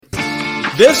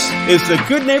This is the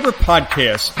Good Neighbor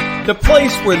Podcast, the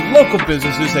place where local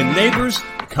businesses and neighbors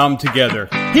come together.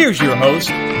 Here's your host,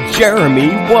 Jeremy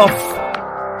Wolf.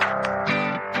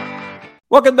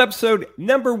 Welcome to episode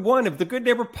number 1 of the Good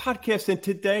Neighbor Podcast. And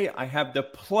today I have the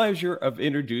pleasure of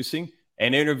introducing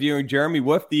and interviewing Jeremy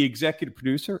Wolf, the executive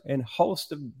producer and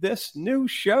host of this new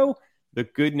show, the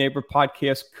Good Neighbor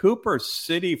Podcast, Cooper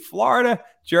City, Florida.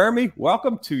 Jeremy,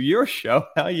 welcome to your show.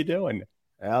 How you doing?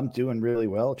 I'm doing really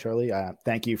well, Charlie.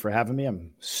 Thank you for having me. I'm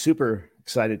super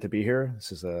excited to be here.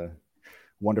 This is a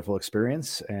wonderful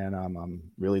experience, and I'm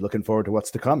really looking forward to what's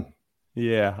to come.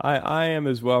 Yeah, I am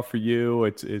as well for you.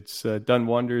 It's done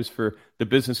wonders for the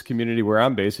business community where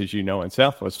I'm based, as you know, in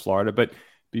Southwest Florida. But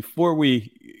before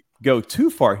we go too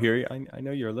far here, I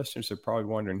know your listeners are probably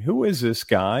wondering, who is this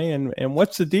guy and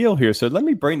what's the deal here? So let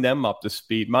me bring them up to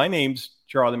speed. My name's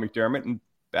Charlie McDermott, and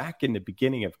back in the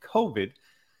beginning of COVID,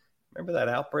 remember that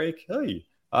outbreak? Hey,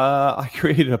 I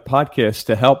created a podcast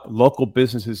to help local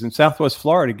businesses in Southwest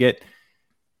Florida get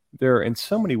their, in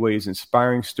so many ways,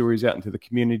 inspiring stories out into the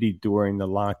community during the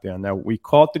lockdown. Now, we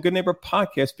call it the Good Neighbor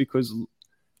Podcast because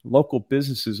local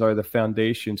businesses are the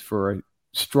foundations for a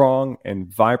strong and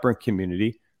vibrant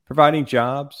community, providing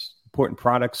jobs, important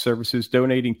products, services,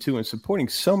 donating to and supporting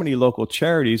so many local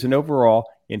charities, and overall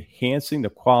enhancing the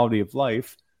quality of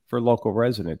life for local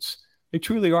residents. They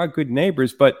truly are good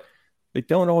neighbors, but they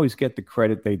don't always get the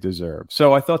credit they deserve.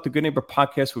 So I thought the Good Neighbor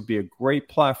Podcast would be a great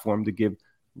platform to give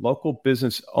local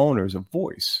business owners a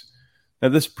voice. Now,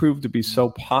 this proved to be so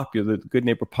popular that the Good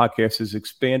Neighbor Podcast has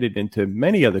expanded into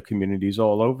many other communities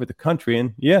all over the country.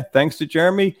 And yeah, thanks to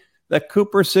Jeremy, that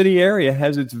Cooper City area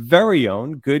has its very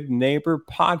own Good Neighbor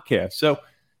Podcast. So,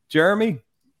 Jeremy,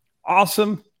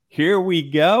 awesome. Here we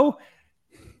go.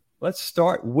 Let's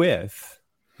start with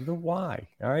the why.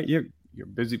 All right, you're a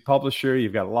busy publisher.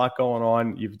 You've got a lot going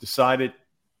on. You've decided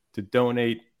to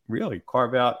donate, really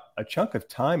carve out a chunk of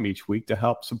time each week to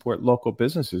help support local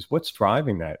businesses. What's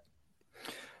driving that?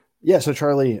 Yeah, so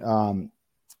Charlie, I'm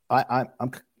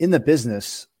in the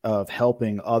business of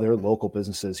helping other local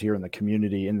businesses here in the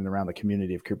community, in and around the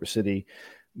community of Cooper City,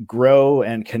 grow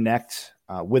and connect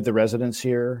with the residents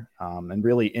here, and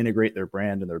really integrate their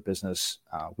brand and their business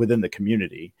within the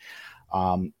community.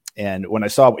 And when I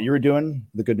saw what you were doing,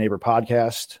 the Good Neighbor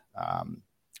Podcast,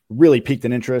 really piqued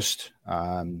an interest,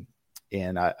 and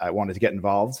I wanted to get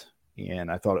involved. And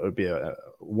I thought it would be a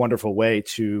wonderful way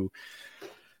to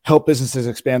help businesses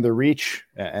expand their reach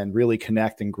and really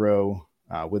connect and grow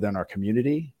within our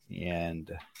community.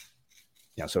 And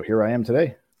so here I am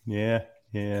today. Yeah.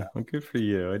 Well, good for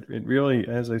you. It really,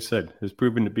 as I said, has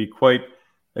proven to be quite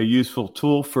a useful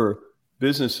tool for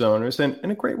business owners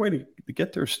and a great way to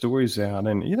get their stories out.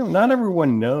 And, not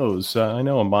everyone knows. I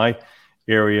know in my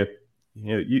area,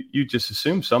 you just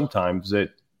assume sometimes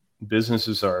that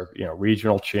businesses are,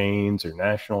 regional chains or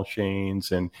national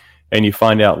chains. And you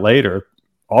find out later,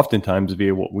 oftentimes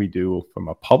via what we do from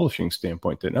a publishing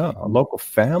standpoint, that a local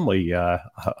family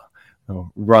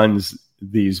runs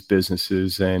these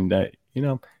businesses. And,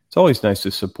 it's always nice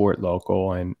to support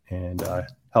local and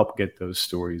help get those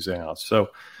stories out. So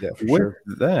with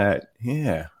that,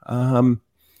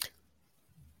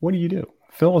 what do you do?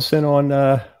 Fill us in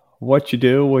on what you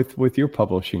do with your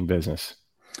publishing business.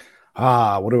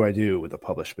 What do I do with the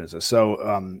published business?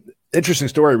 So interesting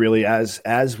story, really.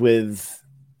 As with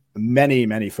many,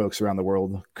 many folks around the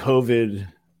world, COVID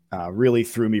really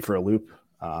threw me for a loop.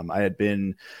 I had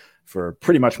been for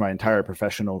pretty much my entire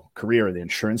professional career in the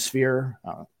insurance sphere,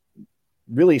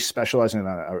 really specializing in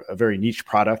a very niche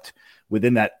product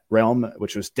within that realm,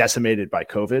 which was decimated by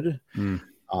COVID.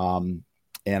 And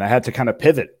I had to kind of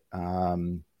pivot.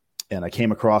 And I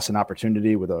came across an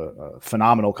opportunity with a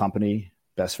phenomenal company,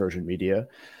 Best Version Media,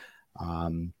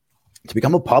 to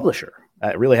become a publisher.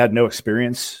 I really had no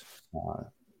experience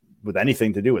with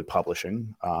anything to do with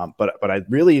publishing. But I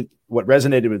really, what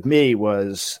resonated with me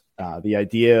was the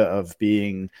idea of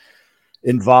being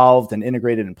involved and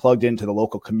integrated and plugged into the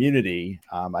local community.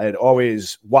 I had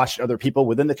always watched other people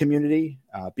within the community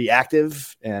be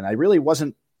active, and I really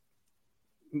wasn't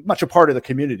much a part of the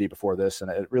community before this,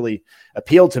 and it really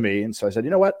appealed to me. And so I said,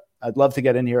 you know what? I'd love to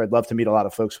get in here. I'd love to meet a lot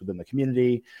of folks within the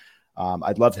community.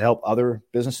 I'd love to help other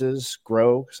businesses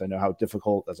grow, because I know how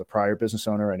difficult, as a prior business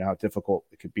owner, I know how difficult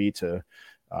it could be to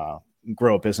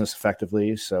grow a business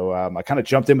effectively. So I kind of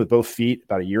jumped in with both feet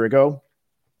about a year ago.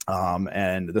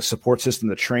 And the support system,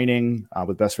 the training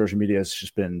with Best Version Media has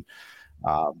just been,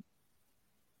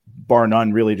 bar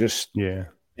none, really just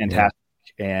fantastic.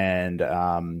 And,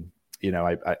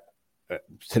 I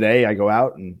today I go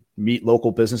out and meet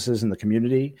local businesses in the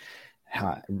community,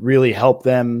 really help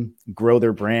them grow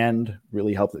their brand,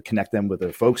 really help connect them with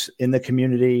the folks in the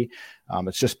community.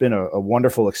 It's just been a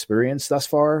wonderful experience thus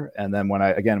far. And then when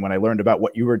I learned about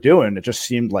what you were doing, it just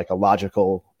seemed like a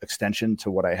logical extension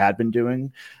to what I had been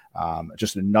doing.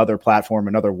 Just another platform,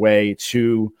 another way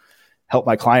to help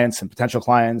my clients and potential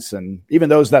clients, and even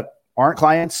those that aren't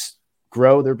clients,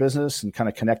 grow their business and kind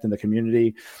of connect in the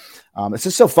community. It's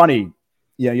just so funny.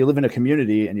 You live in a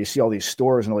community and you see all these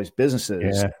stores and all these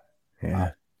businesses.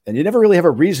 Yeah. And you never really have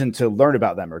a reason to learn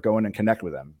about them or go in and connect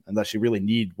with them unless you really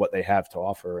need what they have to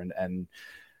offer. And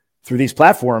through these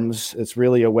platforms, it's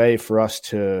really a way for us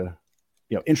to,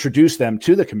 introduce them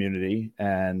to the community.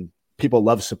 And people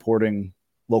love supporting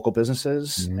local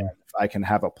businesses. Mm-hmm. And if I can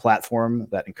have a platform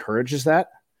that encourages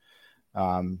that,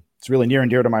 it's really near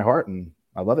and dear to my heart, and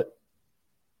I love it.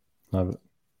 Love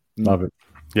it.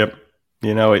 Yep.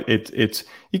 It's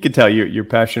you can tell you're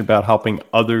passionate about helping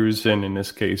others, and in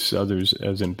this case, others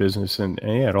as in business, and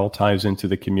it all ties into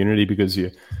the community because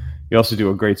you also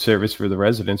do a great service for the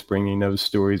residents, bringing those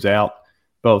stories out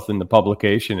both in the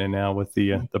publication and now with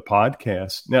the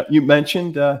podcast. Now, you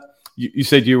mentioned you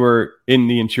said you were in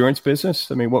the insurance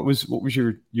business. I mean, what was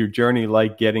your journey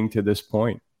like getting to this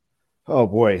point? Oh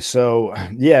boy, so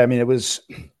yeah, I mean,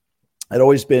 I'd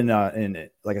always been in,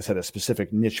 like I said, a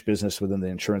specific niche business within the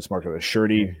insurance market, a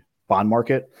surety bond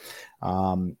market.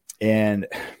 And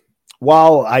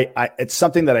while it's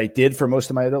something that I did for most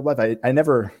of my adult life, I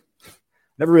never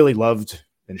really loved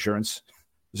insurance.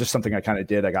 It was just something I kind of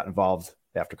did. I got involved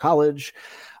after college.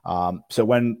 So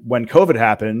when COVID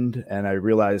happened and I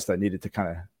realized I needed to kind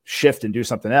of shift and do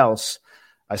something else,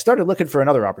 I started looking for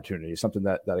another opportunity, something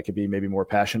that I could be maybe more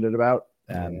passionate about.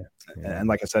 And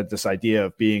like I said, this idea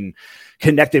of being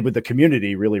connected with the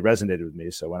community really resonated with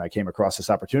me. So when I came across this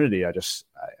opportunity, I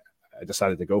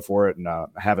decided to go for it, and I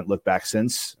haven't looked back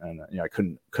since. And I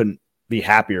couldn't be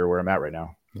happier where I'm at right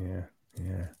now.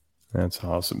 Yeah, that's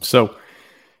awesome. So,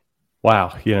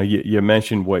 wow, you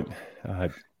mentioned what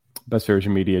Best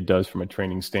Version Media does from a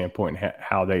training standpoint,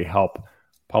 how they help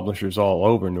publishers all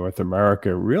over North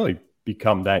America really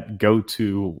become that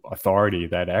go-to authority,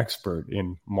 that expert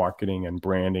in marketing and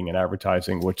branding and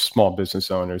advertising, which small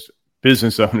business owners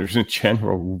in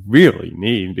general really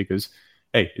need, because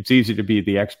hey, it's easy to be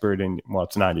the expert in, well,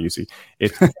 it's not easy.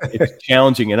 It's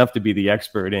challenging enough to be the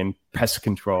expert in pest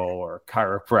control or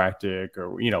chiropractic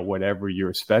or, whatever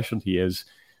your specialty is,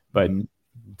 but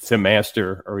to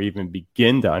master or even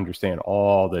begin to understand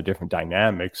all the different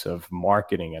dynamics of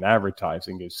marketing and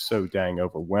advertising is so dang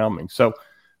overwhelming. So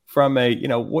from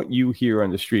what you hear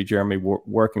on the street, Jeremy,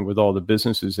 working with all the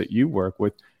businesses that you work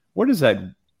with, what is that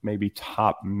maybe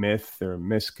top myth or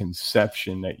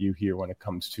misconception that you hear when it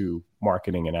comes to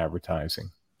marketing and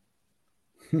advertising?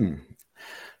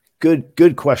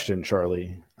 Good question,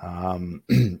 Charlie.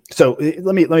 So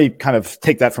let me kind of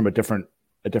take that from a different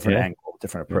angle,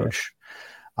 different approach.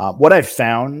 What I've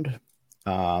found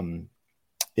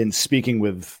in speaking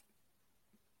with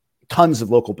tons of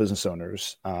local business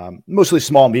owners, mostly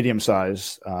small, medium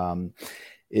size,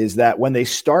 is that when they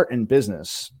start in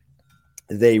business,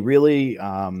 they really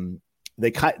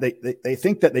they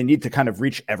think that they need to kind of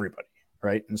reach everybody,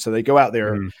 right? And so they go out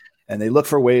there and they look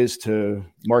for ways to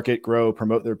market, grow,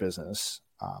 promote their business.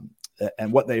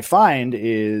 And what they find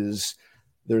is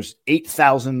there's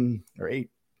 8,000 or an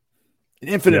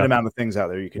infinite amount of things out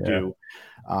there you could do,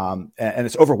 and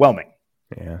it's overwhelming.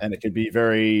 And it could be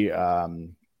very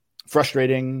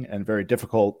frustrating and very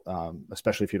difficult,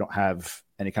 especially if you don't have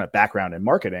any kind of background in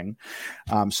marketing.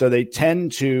 So they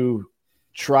tend to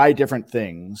try different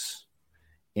things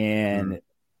and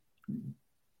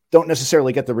don't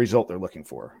necessarily get the result they're looking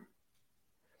for.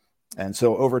 And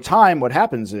so over time, what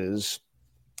happens is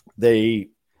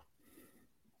they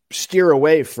steer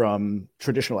away from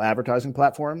traditional advertising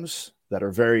platforms that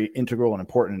are very integral and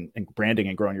important in branding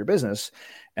and growing your business.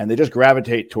 And they just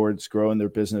gravitate towards growing their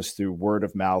business through word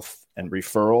of mouth and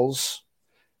referrals,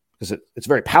 because it's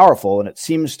very powerful and it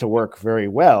seems to work very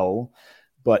well,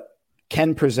 but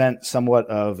can present somewhat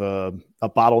of a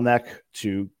bottleneck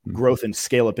to growth and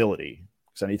scalability.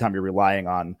 Because anytime you're relying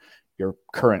on your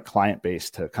current client base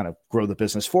to kind of grow the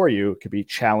business for you, it could be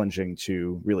challenging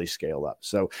to really scale up.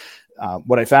 So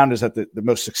what I found is that the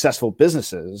most successful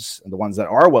businesses and the ones that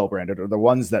are well-branded are the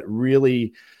ones that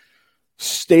really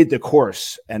stayed the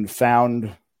course and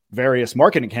found various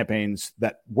marketing campaigns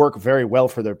that work very well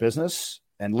for their business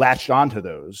and latched onto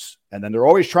those. And then they're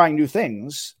always trying new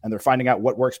things and they're finding out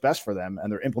what works best for them.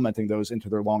 And they're implementing those into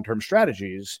their long-term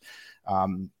strategies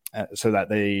so that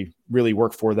they really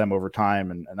work for them over time.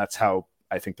 And that's how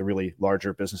I think the really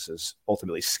larger businesses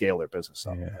ultimately scale their business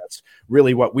up. That's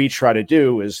really what we try to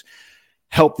do, is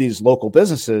help these local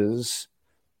businesses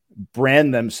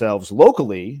brand themselves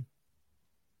locally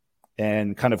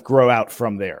and kind of grow out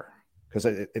from there. Because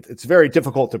it's very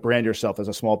difficult to brand yourself as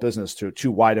a small business to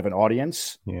too wide of an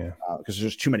audience. Yeah. Because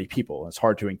there's too many people. And it's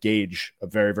hard to engage a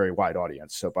very, very wide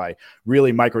audience. So by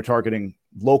really micro-targeting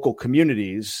local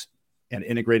communities and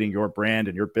integrating your brand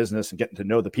and your business and getting to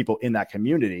know the people in that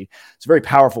community, it's a very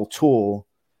powerful tool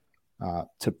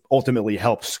to ultimately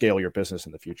help scale your business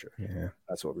in the future. Yeah.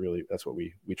 That's what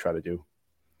we try to do.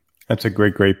 That's a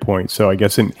great point. So I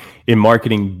guess in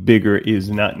marketing, bigger is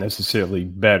not necessarily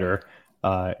better.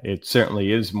 It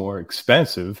certainly is more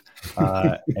expensive.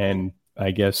 And I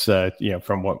guess,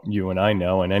 from what you and I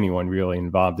know, and anyone really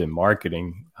involved in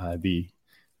marketing,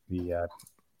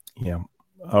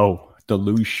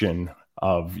 dilution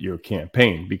of your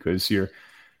campaign, because you're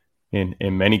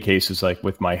in many cases, like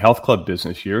with my health club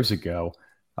business years ago,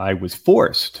 I was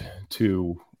forced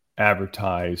to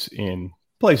advertise in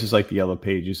places like the Yellow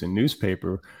Pages and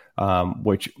newspaper,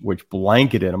 which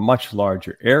blanketed a much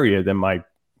larger area than my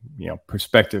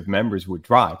prospective members would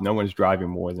drive. No one's driving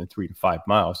more than 3 to 5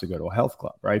 miles to go to a health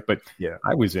club, right? But yeah,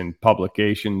 I was in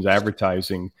publications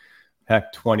advertising,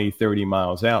 heck, 20, 30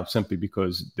 miles out, simply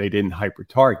because they didn't hyper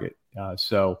target.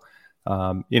 So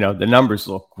the numbers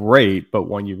look great, but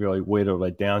when you really whittle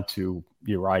it down to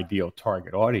your ideal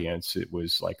target audience, it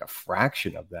was like a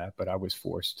fraction of that. But I was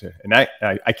forced to, and I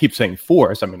keep saying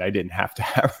forced. I mean, I didn't have to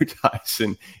advertise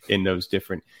in those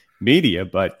different media,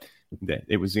 but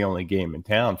it was the only game in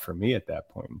town for me at that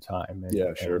point in time. And,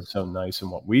 yeah, sure. And it's so nice in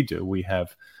what we do. We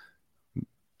have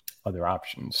other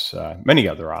options, many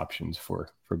other options for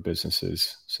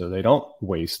businesses, so they don't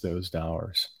waste those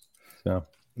dollars. So,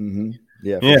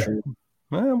 yeah, for sure.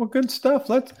 Well, good stuff.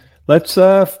 Let's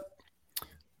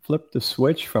flip the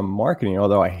switch from marketing.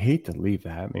 Although I hate to leave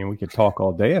that. I mean, we could talk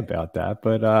all day about that,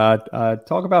 but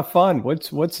talk about fun.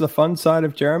 What's the fun side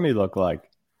of Jeremy look like?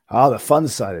 The fun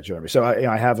side of Jeremy. So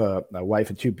I have a wife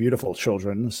and 2 beautiful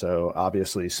children. So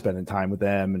obviously spending time with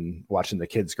them and watching the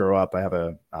kids grow up. I have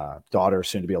a daughter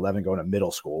soon to be 11 going to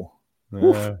middle school.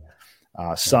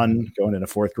 Son going into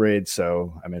 4th grade.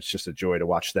 So, I mean, it's just a joy to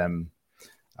watch them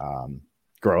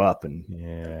grow up and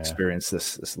experience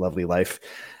this lovely life.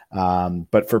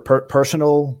 But for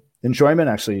personal enjoyment,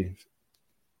 actually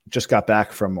just got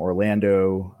back from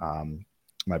Orlando.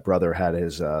 My brother had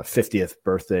his 50th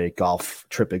birthday golf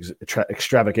trip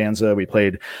extravaganza. We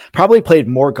probably played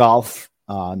more golf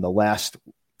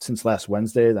since last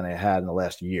Wednesday than I had in the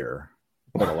last year.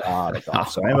 Played a lot of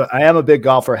golf. So I am a big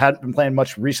golfer. Hadn't been playing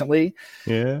much recently.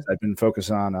 Yeah, I've been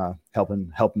focused on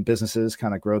helping businesses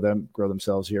kind of grow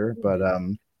themselves here. But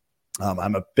I'm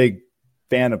a big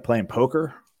fan of playing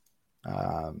poker.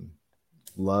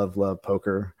 Love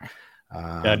poker.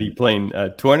 Are you playing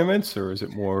tournaments, or is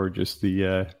it more just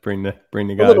the bring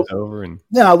the guys over? And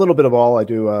a little bit of all. I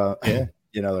do.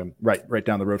 I'm right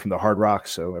down the road from the Hard Rock,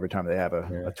 so every time they have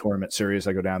a tournament series,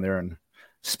 I go down there and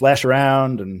splash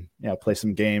around and play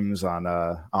some games on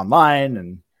online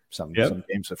and some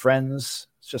games with friends.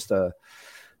 It's just a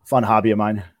fun hobby of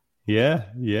mine. Yeah.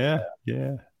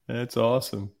 That's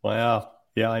awesome. Wow.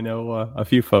 Yeah, I know a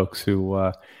few folks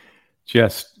who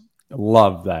just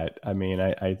love that. I mean,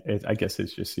 I guess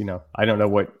it's just, I don't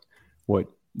know what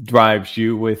drives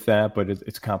you with that, but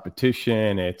it's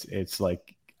competition. It's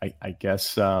like, I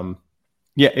guess,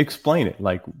 explain it.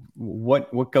 Like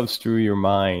what goes through your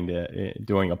mind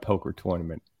during a poker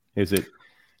tournament? Is it?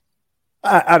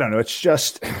 I don't know. It's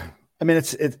just, I mean,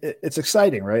 it's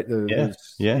exciting, right? The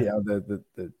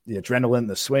adrenaline,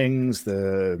 the swings,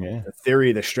 the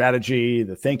theory, the strategy,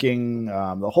 the thinking,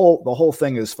 the whole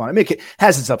thing is fun. I mean, it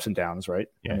has its ups and downs, right?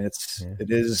 Yeah. I mean,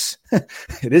 it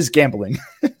is gambling.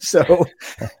 So,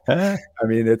 I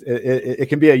mean, it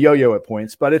can be a yo-yo at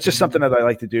points, but it's just something that I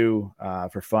like to do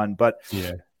for fun. But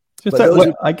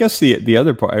I guess the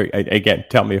other part, again,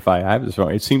 tell me if I have this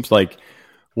wrong. It seems like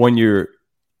when you're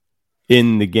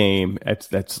in the game,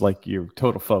 that's like your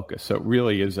total focus. So it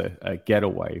really is a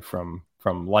getaway from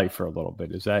life for a little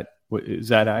bit. Is that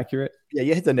accurate? Yeah,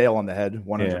 you hit the nail on the head,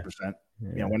 100%.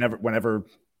 Yeah. Whenever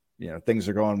things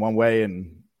are going one way,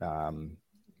 and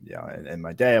in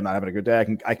my day I'm not having a good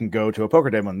day, I can go to a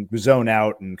poker table and zone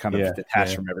out and kind of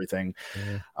detach from everything.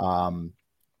 Yeah.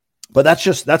 But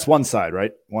that's one side,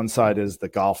 right? One side is the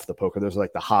golf, the poker. There's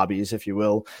like the hobbies, if you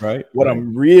will. Right. What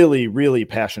I'm really, really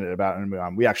passionate about,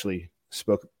 and we actually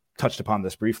touched upon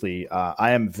this briefly.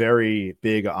 I am very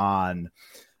big on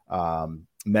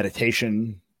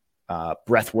meditation,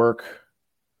 breath work,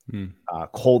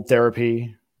 cold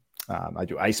therapy. I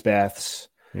do ice baths.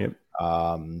 Yep.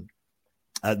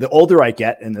 The older I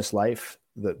get in this life,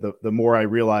 the more I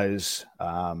realize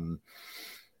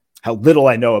how little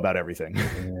I know about everything,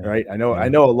 right? I know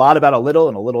a lot about a little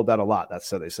and a little about a lot. That's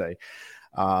so they say.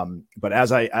 But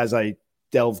as I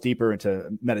delve deeper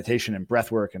into meditation and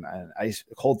breath work and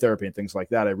cold therapy and things like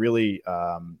that, I really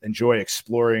enjoy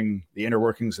exploring the inner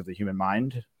workings of the human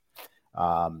mind,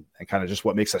 and kind of just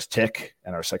what makes us tick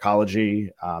and our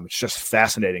psychology. It's just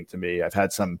fascinating to me. I've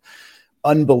had some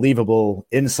unbelievable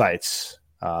insights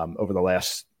over the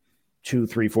last 2,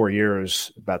 3, 4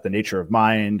 years about the nature of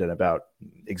mind and about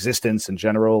existence in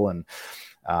general. And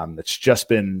it's just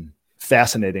been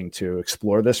fascinating to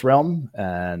explore this realm.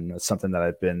 And it's something that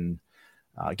I've been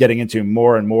getting into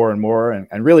more and more and more,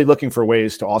 and really looking for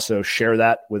ways to also share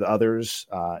that with others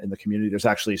in the community. There's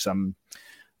actually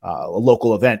a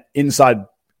local event inside.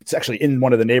 It's actually in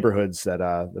one of the neighborhoods that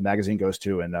the magazine goes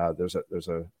to. And there's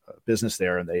a business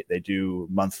there, and they do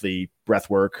monthly breath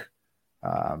work,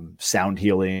 sound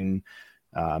healing,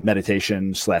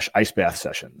 meditation / ice bath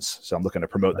sessions. So I'm looking to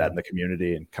promote that in the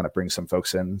community and kind of bring some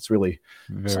folks in. It's really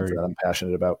something that I'm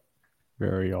passionate about.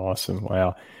 Very awesome.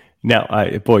 Wow. Now,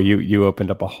 you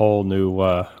opened up a whole new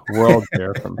world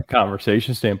there from a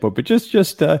conversation standpoint, but just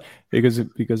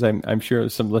because I'm sure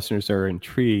some listeners are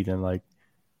intrigued and like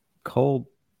cold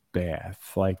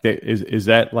bath, like is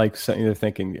that like something they're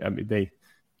thinking? I mean,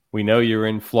 we know you're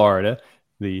in Florida,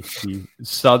 the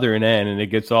southern end, and it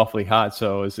gets awfully hot.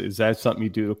 So is that something you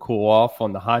do to cool off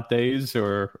on the hot days,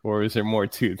 or is there more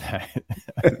to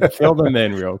that? Fill them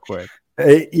in real quick.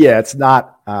 Yeah, it's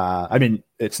not. I mean,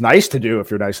 it's nice to do if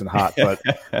you're nice and hot, but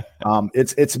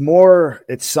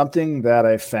it's something that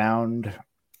I found.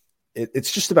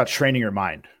 It's just about training your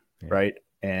mind, right,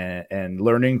 and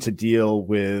learning to deal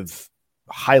with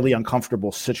highly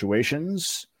uncomfortable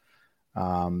situations,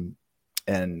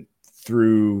 and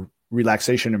through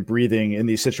relaxation and breathing in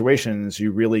these situations,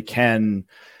 you really can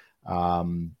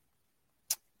kind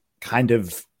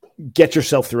of get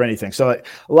yourself through anything. So a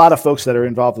lot of folks that are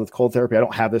involved with cold therapy, I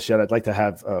don't have this yet. I'd like to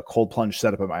have a cold plunge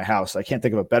set up at my house. I can't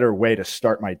think of a better way to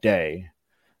start my day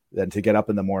than to get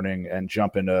up in the morning and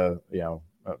jump into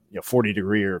 40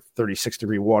 degree or 36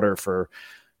 degree water for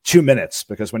 2 minutes.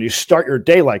 Because when you start your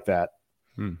day like that,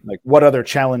 like what other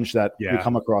challenge that you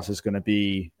come across is going to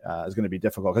be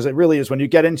difficult. Because it really is, when you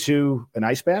get into an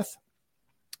ice bath,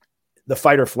 the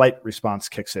fight or flight response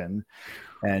kicks in,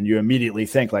 and you immediately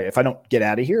think, like, if I don't get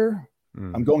out of here,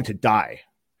 I'm going to die.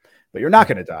 But you're not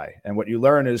going to die. And what you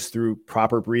learn is through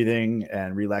proper breathing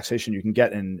and relaxation, you can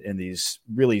get in these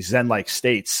really Zen-like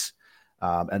states,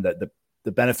 and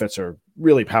the benefits are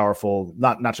really powerful.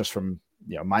 Not just from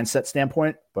mindset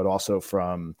standpoint, but also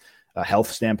from a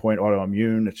health standpoint,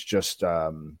 autoimmune. It's just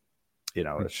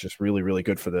it's just really, really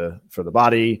good for the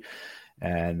body,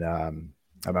 and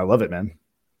I love it, man.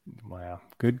 Wow,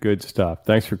 good stuff.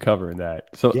 Thanks for covering that.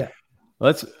 So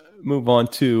let's move on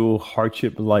to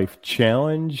Hardship Life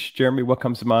Challenge. Jeremy, what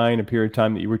comes to mind? A period of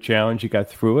time that you were challenged, you got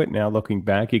through it. Now looking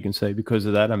back, you can say, because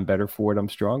of that, I'm better for it. I'm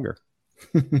stronger.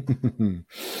 I mean,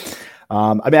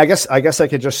 I guess I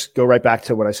could just go right back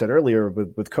to what I said earlier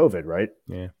with COVID, right?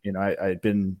 Yeah. I'd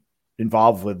been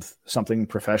involved with something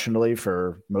professionally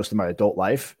for most of my adult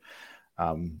life.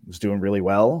 Was doing really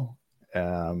well.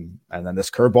 And then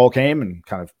this curveball came and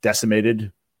kind of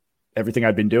decimated everything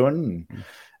I'd been doing, and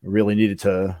really needed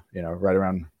to, right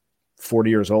around 40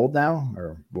 years old now,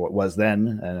 or what was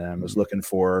then. And I was looking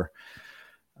for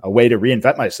a way to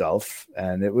reinvent myself.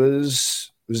 And it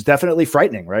was definitely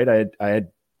frightening, right? I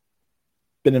had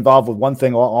been involved with one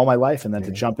thing all my life, and then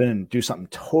to jump in and do something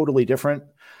totally different,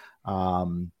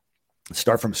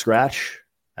 start from scratch.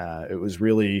 It was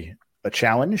really a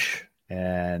challenge,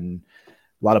 and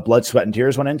a lot of blood, sweat, and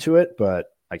tears went into it,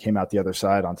 but I came out the other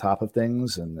side on top of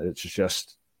things. And it's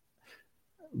just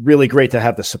really great to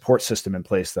have the support system in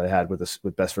place that I had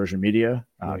with Best Version Media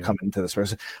coming into this.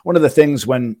 One of the things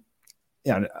when,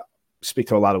 I speak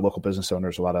to a lot of local business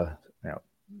owners, a lot of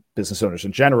business owners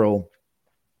in general,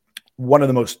 one of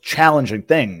the most challenging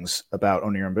things about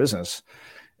owning your own business,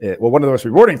 one of the most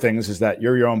rewarding things is that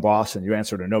you're your own boss and you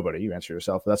answer to nobody. You answer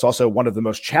yourself. But that's also one of the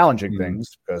most challenging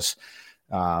things, because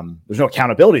there's no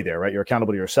accountability there, right? You're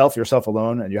accountable to yourself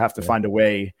alone, and you have to find a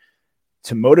way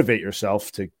to motivate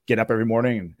yourself to get up every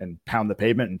morning and pound the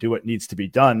pavement and do what needs to be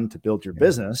done to build your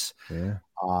business. Yeah.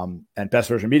 And Best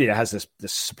Version Media has this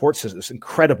support system, this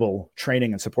incredible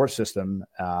training and support system.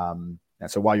 And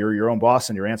so while you're your own boss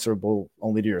and you're answerable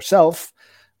only to yourself,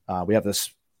 we have this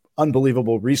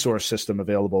unbelievable resource system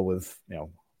available with,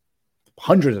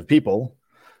 hundreds of people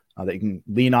that you can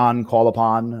lean on, call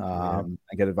upon, and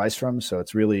get advice from. So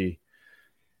it's really,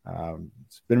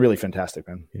 it's been really fantastic,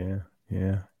 man.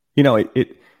 Yeah.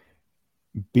 It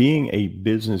being a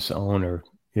business owner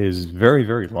is very,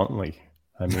 very lonely.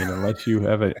 I mean, unless you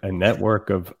have a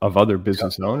network of other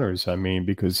business owners, I mean,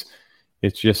 because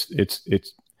it's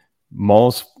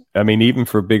most, I mean, even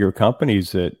for bigger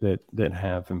companies that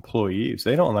have employees,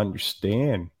 they don't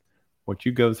understand what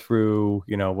you go through,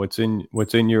 what's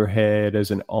in your head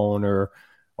as an owner,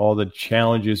 all the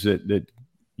challenges that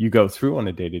you go through on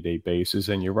a day-to-day basis.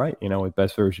 And you're right, with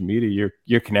Best Version Media,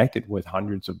 you're connected with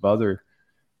hundreds of other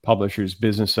publishers,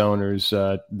 business owners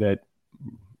that,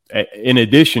 in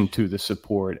addition to the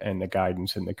support and the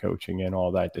guidance and the coaching and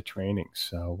all that, the training.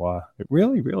 So it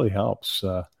really, really helps.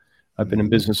 I've been in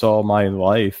business all my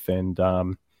life. And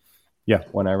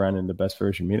when I ran into Best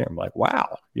Version Media, I'm like,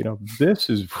 wow, this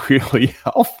is really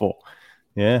helpful.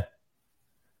 Yeah.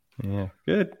 Yeah.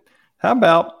 Good. How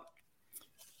about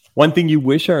one thing you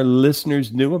wish our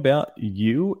listeners knew about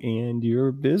you and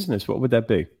your business? What would that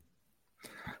be?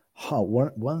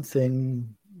 One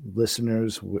thing I wish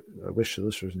the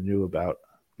listeners knew about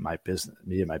my business,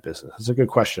 me and my business. That's a good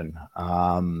question.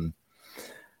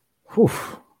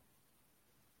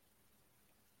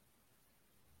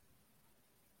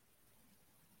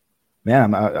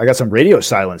 Man, I got some radio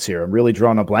silence here. I'm really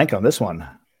drawing a blank on this one.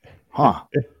 Huh.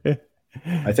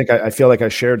 I feel like I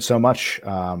shared so much.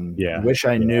 I wish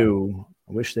they knew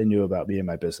about me and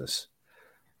my business.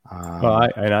 Well,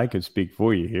 I could speak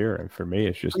for you here. And for me,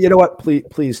 it's just, you know what?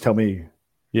 Please tell me.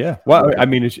 Yeah. Well, I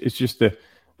mean, it's just the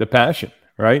passion,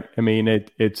 right? I mean,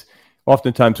 it's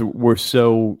oftentimes we're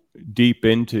so deep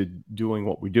into doing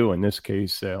what we do, in this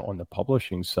case, on the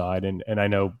publishing side. And I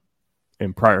know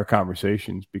in prior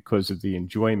conversations, because of the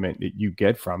enjoyment that you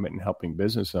get from it and helping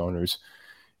business owners,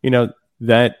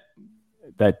 that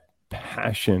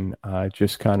passion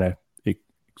just kind of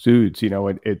exudes.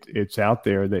 It's out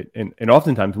there and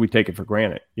oftentimes we take it for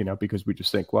granted, because we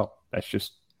just think, well, that's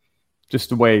just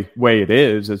the way it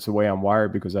is. It's the way I'm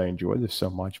wired because I enjoy this so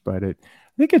much. But I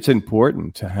think it's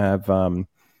important to have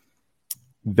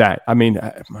that. I mean,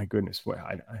 my goodness,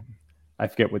 I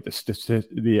forget what the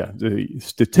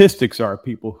statistics are.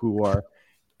 People who are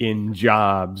in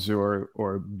jobs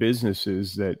or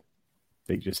businesses that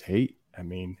they just hate. I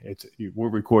mean, we're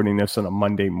recording this on a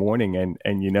Monday morning, and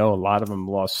a lot of them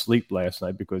lost sleep last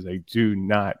night because they do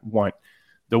not want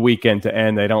the weekend to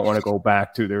end. They don't want to go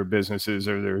back to their businesses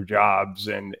or their jobs.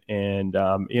 And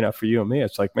for you and me,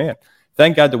 it's like, man,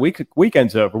 thank God the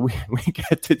weekend's over. We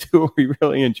get to do what we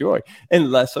really enjoy.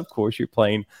 Unless, of course, you're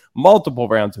playing multiple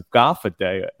rounds of golf a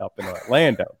day up in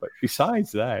Orlando. But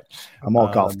besides that, I'm all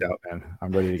golfed out, man.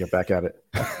 I'm ready to get back at it.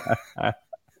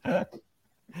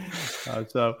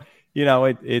 So,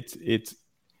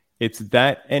 it's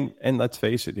that. And let's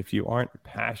face it, if you aren't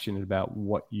passionate about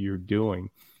what you're doing,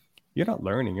 you're not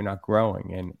learning, you're not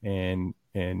growing. And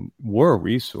we're a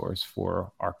resource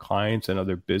for our clients and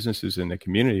other businesses in the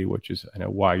community, which is, I know,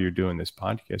 why you're doing this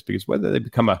podcast, because whether they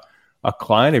become a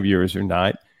client of yours or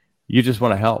not, you just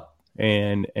want to help.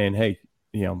 And hey,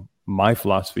 my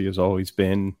philosophy has always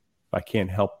been, if I can't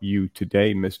help you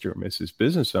today, Mr. or Mrs.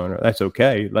 Business Owner, that's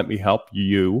okay. Let me help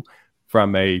you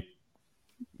from a,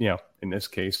 in this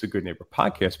case, the Good Neighbor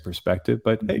Podcast perspective.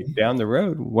 But hey, down the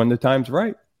road, when the time's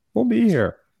right, we'll be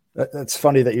here. That's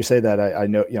funny that you say that. I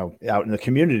know, out in the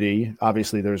community,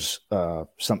 obviously there's a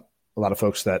lot of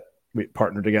folks that we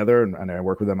partner together and I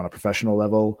work with them on a professional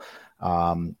level.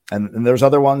 And there's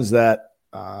other ones that,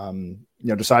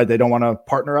 decide they don't want to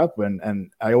partner up.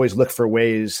 And I always look for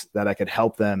ways that I could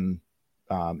help them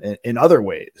in other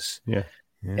ways. Yeah.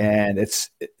 And it's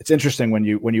interesting when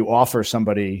you offer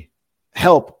somebody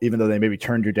help, even though they maybe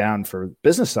turned you down for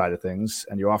business side of things,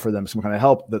 and you offer them some kind of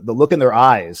help, the look in their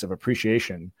eyes of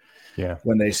appreciation. Yeah.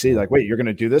 When they see like, wait, you're going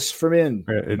to do this for me and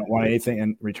you don't want anything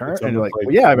in return. And you're like,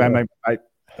 well, yeah,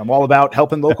 I'm all about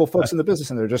helping local folks in the business.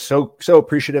 And they're just so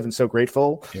appreciative and so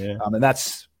grateful. Yeah. And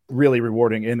that's really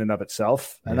rewarding in and of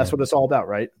itself. And that's what it's all about,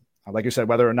 right? Like you said,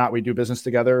 whether or not we do business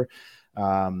together,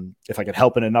 if I could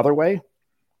help in another way,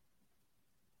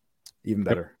 even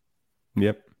better.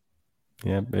 Yep.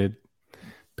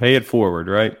 Pay it forward,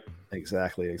 right?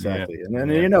 Exactly. Yeah. And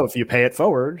then, if you pay it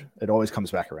forward, it always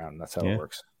comes back around. That's how it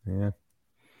works. Yeah.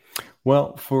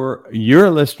 Well, for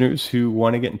your listeners who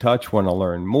want to get in touch, want to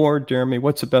learn more, Jeremy,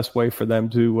 what's the best way for them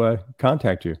to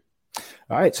contact you?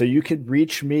 All right. So you could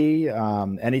reach me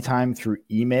anytime through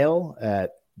email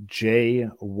at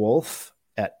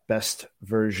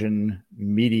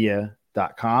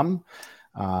jwolf@bestversionmedia.com.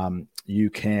 You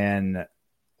can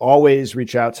always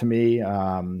reach out to me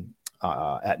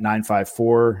at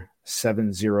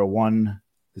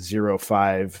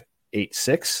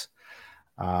 954-701-0586.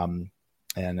 I'll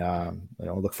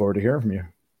look forward to hearing from you.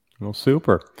 Well,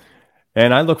 super.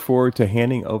 And I look forward to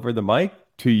handing over the mic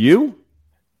to you,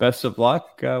 best of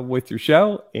luck with your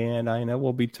show. And I know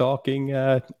we'll be talking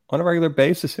on a regular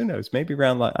basis. Who knows? Maybe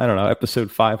around, I don't know,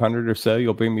 episode 500 or so,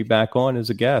 you'll bring me back on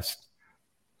as a guest.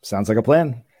 Sounds like a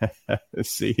plan.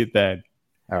 See you then.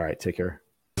 All right. Take care.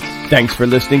 Thanks for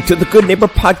listening to the Good Neighbor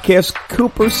Podcast,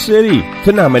 Cooper City.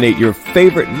 To nominate your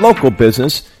favorite local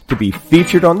business to be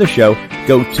featured on the show,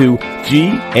 go to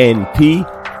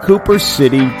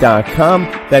gnpcoopercity.com.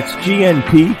 That's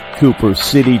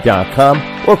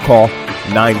gnpcoopercity.com, or call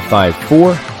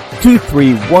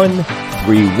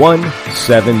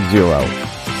 954-231-3170.